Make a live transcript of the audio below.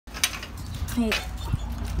Hey.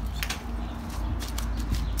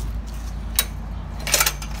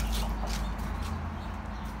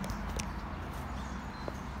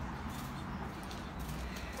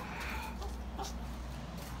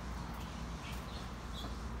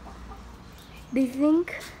 They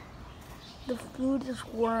think the food is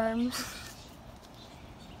worms.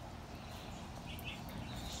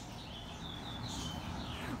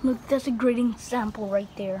 Look, that's a great example right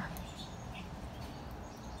there.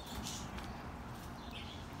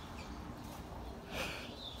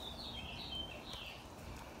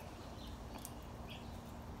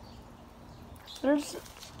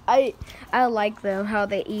 I like them, how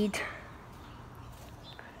they eat.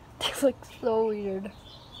 They look so weird.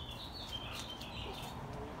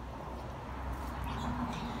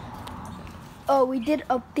 Oh, we did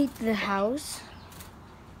update the house.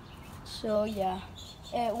 So yeah,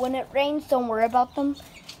 when it rains, don't worry about them.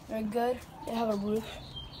 They're good. They have a roof.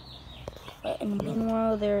 But in the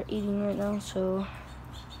meanwhile, they're eating right now. So,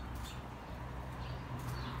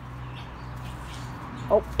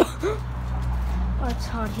 oh, oh, it's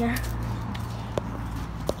hot here.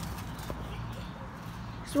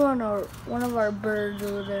 It's one of our birds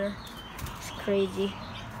over there. It's crazy.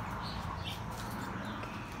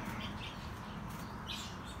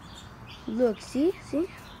 Look, see?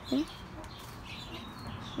 Look.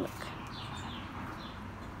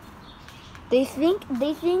 They think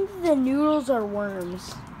the noodles are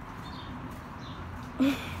worms.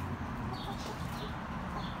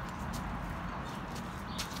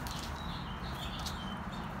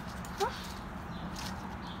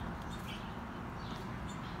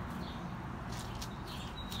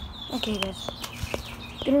 Okay, guys.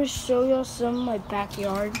 I'm gonna show y'all some of my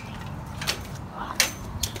backyard.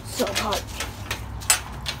 So hot.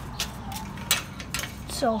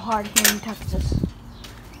 So hot here in Texas.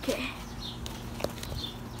 Okay.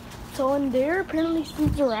 So in there, apparently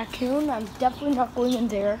seems a raccoon. I'm definitely not going in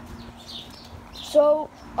there. So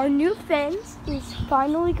our new fence is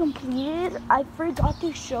finally completed. I forgot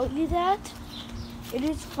to show you that. It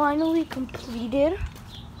is finally completed.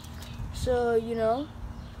 So, you know,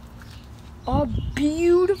 all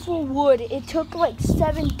beautiful wood. It took like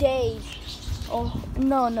 7 days. Oh,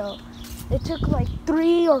 no. It took like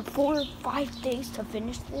 3 or 4 or 5 days to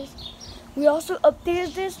finish this. We also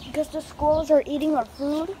updated this because the squirrels are eating our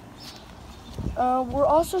food. We're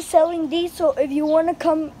also selling these, so if you want to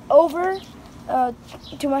come over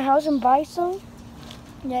to my house and buy some,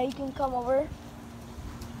 yeah, you can come over.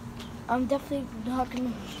 I'm definitely not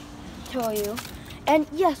going to tell you. And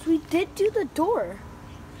yes, we did do the door.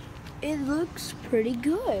 It looks pretty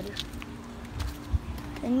good.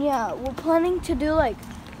 And yeah, we're planning to do like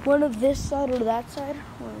one of this side or that side,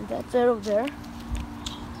 or that side over there.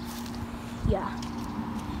 Yeah.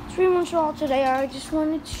 That's pretty much all today. I just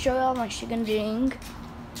wanted to show y'all my chicken ding.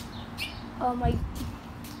 I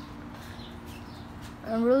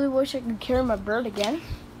really wish I could carry my bird again.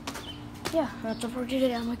 Yeah, that's all for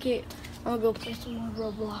today. I'm gonna go play some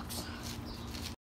more Roblox.